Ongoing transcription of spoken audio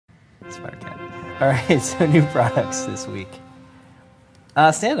Spider cat. All right, so new products this week.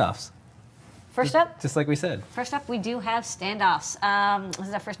 Standoffs. First up, just like we said. First up, we do have standoffs. This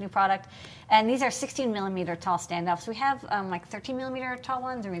is our first new product, and these are 16 millimeter tall standoffs. We have like 13 millimeter tall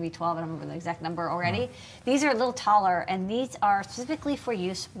ones, or maybe 12. I don't remember the exact number already. These are a little taller, and these are specifically for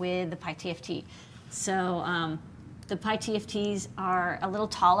use with the PiTFT. So the PiTFTs are a little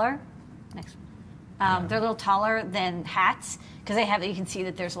taller. Next, they're a little taller than hats because they have. You can see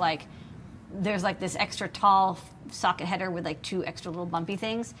that there's like this extra tall socket header with like 2 extra little bumpy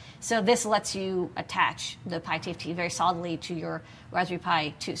things. So this lets you attach the PiTFT very solidly to your Raspberry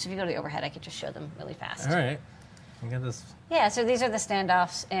Pi 2. So if you go to the overhead, I could just show them really fast. All right. I got this. Yeah, so these are the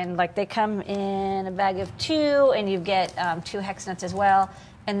standoffs, and like they come in a bag of 2, and you get 2 hex nuts as well.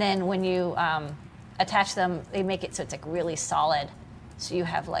 And then when you attach them, they make it so it's like really solid. So you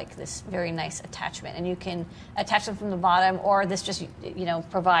have like this very nice attachment, and you can attach them from the bottom, or this just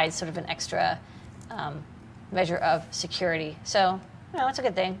provides sort of an extra measure of security. So it's a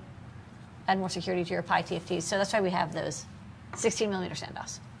good thing. Add more security to your PiTFTs. So that's why we have those 16 millimeter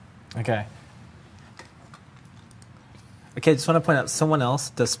standoffs. Okay. Okay, just want to point out someone else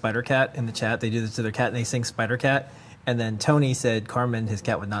does Spider Cat in the chat. They do this to their cat, and they sing Spider Cat. And then Tony said Carmen, his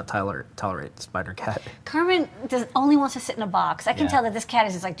cat, would not tolerate Spider Cat. Carmen only wants to sit in a box. I can tell that this cat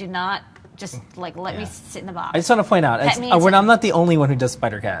is just like, do not just like let me sit in the box. I just want to point out, I'm not the only one who does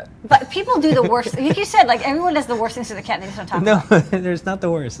Spider Cat. But people do the worst. Like you said, like everyone does the worst things to the cat, and they just don't talk about it. No, there's not the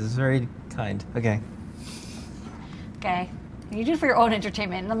worst. It's very kind. Okay. Okay. You do it for your own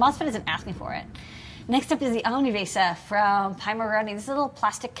entertainment, and the MOSFET isn't asking for it. Next up is the OmniVESA from Pimoroni. This is a little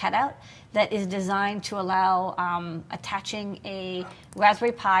plastic cutout that is designed to allow attaching a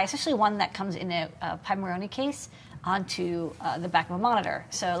Raspberry Pi, especially one that comes in a Pimoroni case, onto the back of a monitor.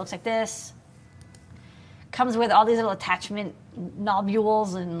 So it looks like this. Comes with all these little attachment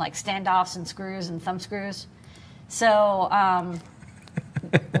nobules and like standoffs and screws and thumb screws. So,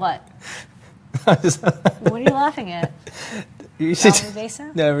 what? What are you laughing at? You should.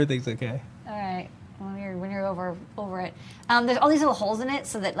 OmniVESA? No, everything's okay. All right. When you're over it, there's all these little holes in it,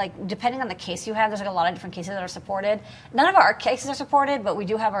 so that like depending on the case you have, there's like a lot of different cases that are supported. None of our cases are supported, but we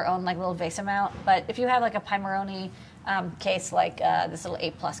do have our own like little VESA mount. But if you have like a Pimoroni case, like this little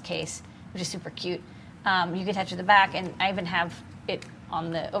 8+ case, which is super cute, you can attach it to the back, and I even have it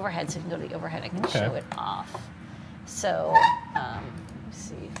on the overhead, so if you can go to the overhead, I can show it off. So let's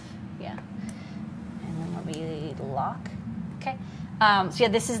see, and then let me lock. Okay. So yeah,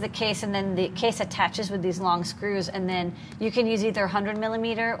 this is the case, and then the case attaches with these long screws, and then you can use either 100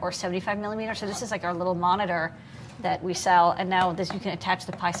 millimeter or 75 millimeter. So this is like our little monitor that we sell, and now this you can attach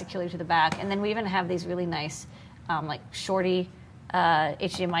the Pi securely to the back, and then we even have these really nice, like shorty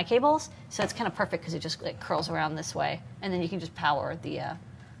HDMI cables. So it's kind of perfect because it just like curls around this way, and then you can just power the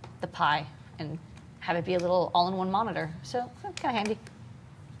Pi and have it be a little all-in-one monitor. So kind of handy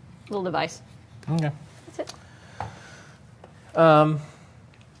little device. Okay. That's it. We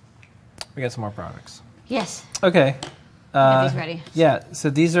got some more products. Yes. Okay. Get these ready. Yeah. So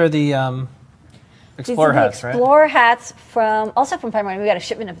these are the Explorer hats, right? Explorer hats also from Pimoroni. We got a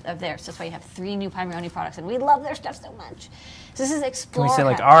shipment of theirs. So that's why you have 3 new Pimoroni products, and we love their stuff so much. So this is Explorer. Can we say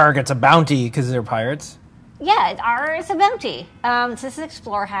like, "Arg, it's a bounty" because they're pirates? Yeah, it's a bounty. So this is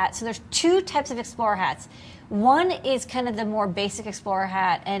Explorer hat. So there's 2 types of Explorer hats. One is kind of the more basic Explorer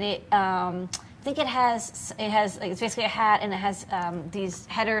hat, and it. I think it's basically a hat, and it has these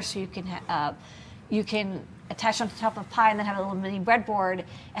headers, so you can attach on the top of Pi and then have a little mini breadboard. It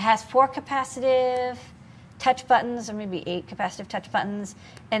has 4 capacitive touch buttons, or maybe 8 capacitive touch buttons,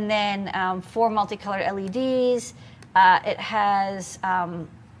 and then 4 multicolored LEDs. It has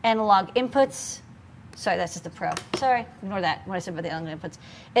analog inputs. Sorry, that's just the Pro. Sorry, ignore that. What I said about the analog inputs.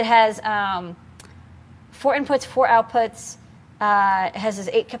 It has 4 inputs, 4 outputs. It has these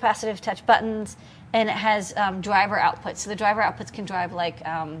 8 capacitive touch buttons, and it has driver outputs. So the driver outputs can drive like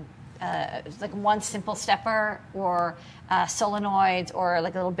one simple stepper, or solenoids, or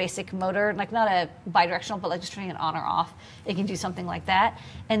like a little basic motor, like not a bidirectional, but like just turning it on or off. It can do something like that.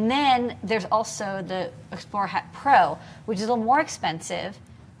 And then there's also the Explorer Hat Pro, which is a little more expensive.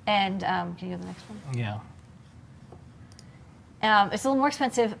 And can you go to the next one? Yeah. It's a little more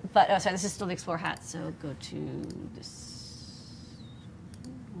expensive, but sorry, this is still the Explorer Hat. So go to this.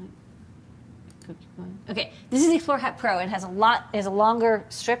 Okay, this is the Explorer Hat Pro. It has a longer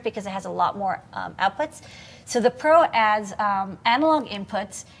strip because it has a lot more outputs. So the Pro adds analog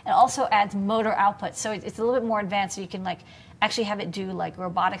inputs and also adds motor outputs. So it's a little bit more advanced. So you can like actually have it do like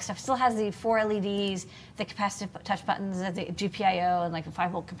robotic stuff. It still has the 4 LEDs, the capacitive touch buttons, the GPIO, and like a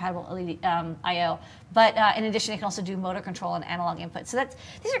 5-volt compatible LED I/O. But in addition, it can also do motor control and analog input. So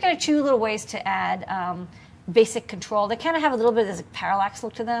these are kind of 2 little ways to add basic control. They kind of have a little bit of this parallax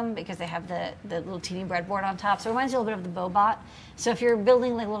look to them because they have the little teeny breadboard on top. So it reminds you a little bit of the Bobot. So if you're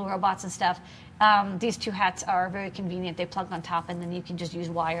building like little robots and stuff, these 2 hats are very convenient. They plug on top, and then you can just use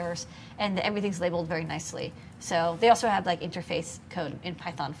wires, and everything's labeled very nicely. So they also have like interface code in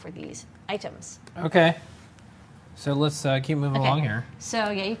Python for these items. Okay. So let's keep moving along here. So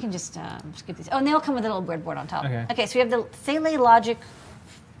yeah, you can just get these. Oh, and they all come with a little breadboard on top. Okay. So we have the Saleae Logic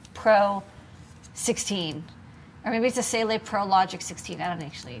Pro 16. Or maybe it's a Saleae Pro Logic 16. I don't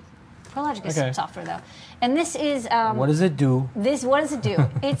actually. Pro Logic is some software though. And this is what does it do? What does it do?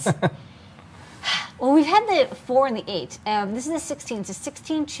 It's well, we've had the 4 and the 8. This is the 16. It's a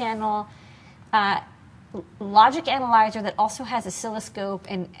 16-channel logic analyzer that also has oscilloscope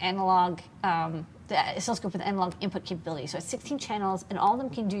and analog. The oscilloscope with analog input capability. So it's 16 channels, and all of them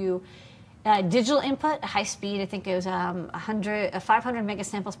can do digital input, high speed. I think it was 500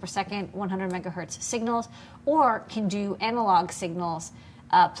 megasamples per second, 100 megahertz signals, or can do analog signals,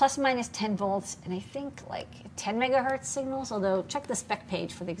 plus minus 10 volts, and I think like 10 megahertz signals. Although check the spec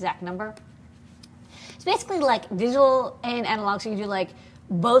page for the exact number. It's basically like digital and analog. So you do like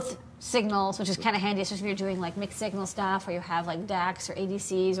both signals, which is kind of handy, especially if you're doing like mixed signal stuff, or you have like DACs or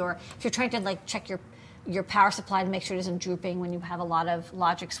ADCs, or if you're trying to like check your power supply to make sure it isn't drooping when you have a lot of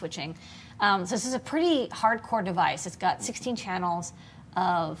logic switching. So this is a pretty hardcore device. It's got 16 channels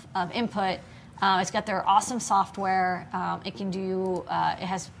of input. It's got their awesome software. It can do. It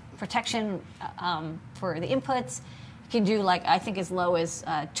has protection for the inputs. It can do like I think as low as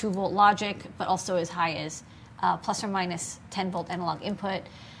 2-volt logic, but also as high as plus or minus 10-volt analog input.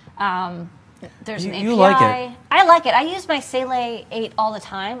 There's an API. You like it. I like it. I use my Saleae 8 all the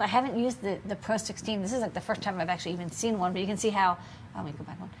time. I haven't used the Pro 16. This is like the first time I've actually even seen one, but you can see how, let me go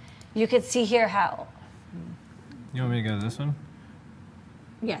back one. You can see here how. You want me to go to this one?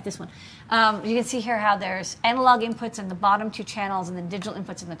 Yeah, this one. You can see here how there's analog inputs in the bottom 2 channels and then digital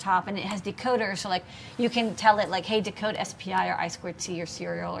inputs in the top, and it has decoders. So like you can tell it like, hey, decode SPI or I2C or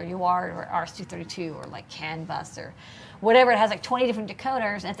serial or UART or RS-232 or like CAN bus or whatever. It has like 20 different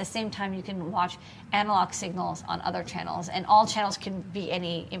decoders, and at the same time you can watch analog signals on other channels, and all channels can be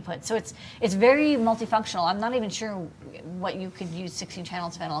any input. So it's very multifunctional. I'm not even sure what you could use 16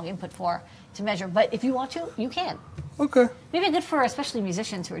 channels of analog input for to measure, but if you want to, you can. Okay. Maybe good for especially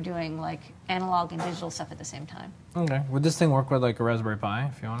musicians who are doing like analog and digital stuff at the same time. Okay. Would this thing work with like a Raspberry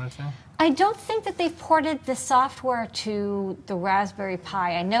Pi if you wanted to? I don't think that they've ported the software to the Raspberry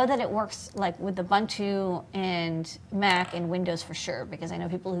Pi. I know that it works like with Ubuntu and Mac and Windows for sure, because I know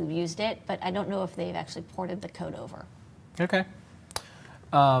people who've used it, but I don't know if they've actually ported the code over. Okay.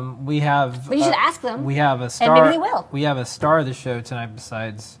 We have. But you should ask them. We have a star. And maybe they will. We have a star of the show tonight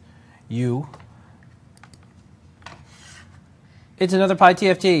besides you. It's another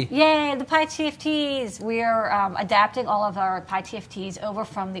PiTFT. Yay, the PiTFTs. We're adapting all of our PiTFTs over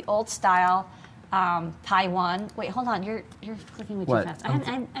from the old style Pi 1. Wait, hold on. You're clicking with What? too fast.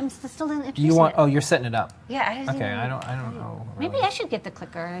 I'm still in Do you want? Oh, you're setting it up. Yeah. I Okay. I don't know. Maybe really. I should get the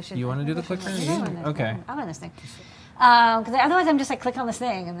clicker. I should. You want to do the clicker? Okay. I'll run this thing. Because otherwise I'm just like click on this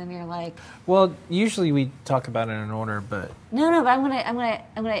thing and then you're like. Well, usually we talk about it in order, but No, but I'm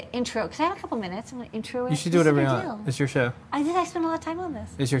gonna intro because I have a couple minutes. I'm gonna intro it. you should do whatever you want. It's your show. I spent a lot of time on this.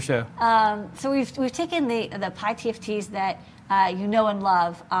 It's your show. So we've taken the PiTFTs that you know and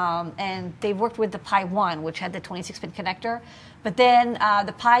love, and they've worked with the Pi 1, which had the 26-pin connector, but then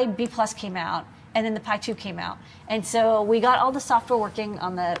the Pi B Plus came out, and then the Pi 2 came out, and so we got all the software working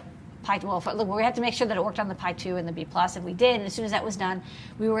on the Pi. Well, look, we had to make sure that it worked on the Pi 2 and the B Plus, and we did. And as soon as that was done,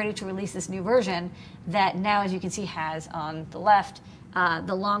 we were ready to release this new version that now, as you can see, has on the left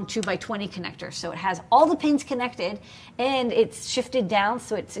the long 2x20 connector. So it has all the pins connected, and it's shifted down,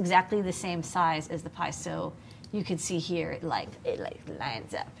 so it's exactly the same size as the Pi. So you can see here, it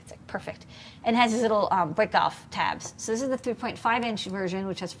lines up. It's like perfect, and it has these little break-off tabs. So this is the 3.5-inch version,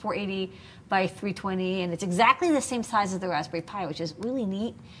 which has 480 by 320, and it's exactly the same size as the Raspberry Pi, which is really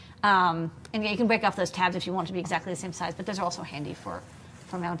neat. And yeah, you can break off those tabs if you want to be exactly the same size, but those are also handy for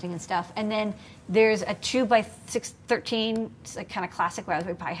mounting and stuff. And then there's a 2x613, it's a kind of classic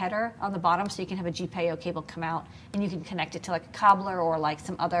Raspberry Pi header on the bottom, so you can have a GPIO cable come out, and you can connect it to like a cobbler or like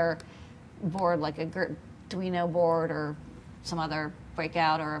some other board, like a Arduino board or some other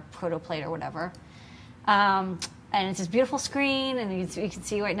breakout or a proto plate or whatever. And it's this beautiful screen, and you can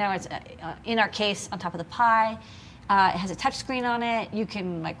see right now it's in our case on top of the Pi. It has a touch screen on it. You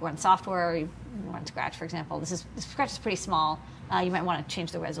can like run software. You run Scratch, for example. This Scratch is pretty small. You might want to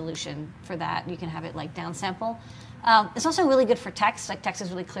change the resolution for that. You can have it like downsample. It's also really good for text. Like text is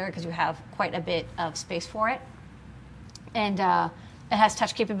really clear because you have quite a bit of space for it. And it has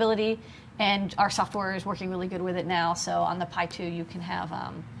touch capability, and our software is working really good with it now. So on the Pi 2, you can have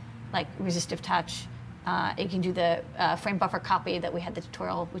like resistive touch. It can do the frame buffer copy that we had the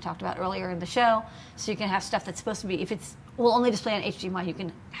tutorial we talked about earlier in the show. So you can have stuff that's supposed to be, if it's will only display on HDMI, you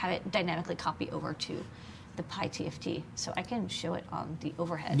can have it dynamically copy over to the PiTFT. So I can show it on the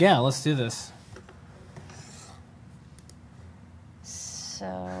overhead. Yeah, let's do this.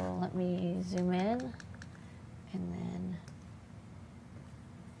 So let me zoom in, and then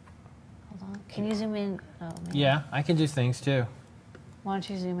hold on. Can you zoom in? Oh, man. Yeah, I can do things too. Why don't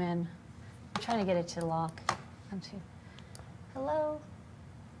you zoom in? I'm trying to get it to lock. Hello?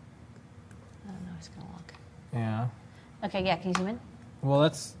 I don't know, it's going to lock. Yeah. Okay, yeah, can you zoom in? Well,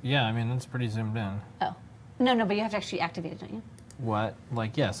 that's, yeah, I mean, that's pretty zoomed in. Oh. No, but you have to actually activate it, don't you? What?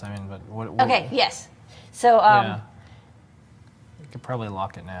 Like, yes, I mean, but what? Okay, yes. So, yeah. You could probably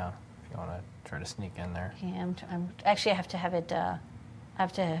lock it now if you want to try to sneak in there. Yeah, actually, I have to have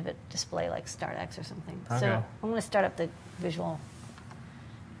it display like StartX or something. Okay. So I'm going to start up the visual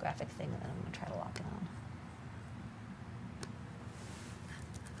graphic thing, and then I'm going to try to lock it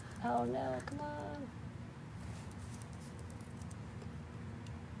on. Oh no, come on.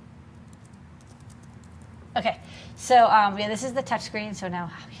 Okay, so yeah, this is the touch screen. So now,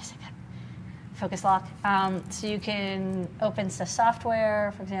 yes, I got focus lock. So you can open the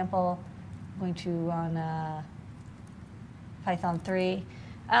software, for example. I'm going to run Python 3.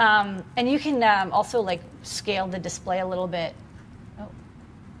 And you can also like scale the display a little bit. Oh,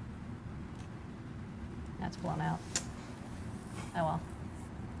 that's blown out. Oh well.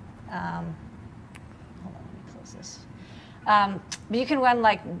 Hold on, let me close this. But you can run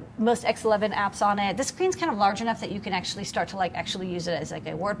like most X11 apps on it. This screen's kind of large enough that you can actually start to like actually use it as like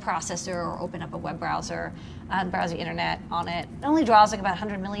a word processor or open up a web browser and browse the internet on it. It only draws like about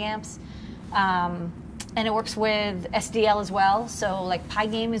 100 milliamps. And it works with SDL as well. So like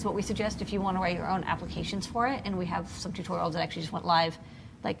Pygame is what we suggest if you want to write your own applications for it. And we have some tutorials that actually just went live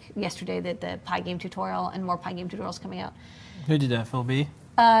like yesterday, the Pygame tutorial, and more Pygame tutorials coming out. Who did that, Phil B?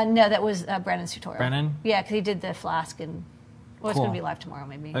 No, that was Brennan's tutorial. Brennan? Yeah, because he did the Flask and, well, it's Cool. going to be live tomorrow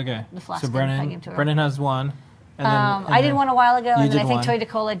maybe. Okay. The Flask So and Brennan tutorial. Brennan has one. And then, I did one a while ago, You and then did I think one. Toy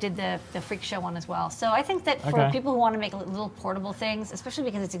DeCola did the Freak Show one as well. So I think that for Okay. people who want to make little portable things, especially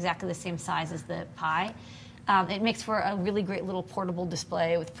because it's exactly the same size as the Pi, it makes for a really great little portable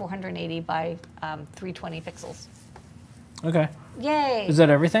display with 480 by 320 pixels. Okay. Yay! Is that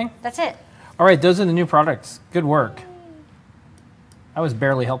everything? That's it. All right, those are the new products. Good work. I was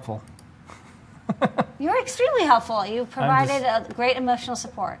barely helpful. You're extremely helpful. You provided a great emotional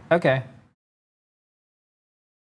support. Okay.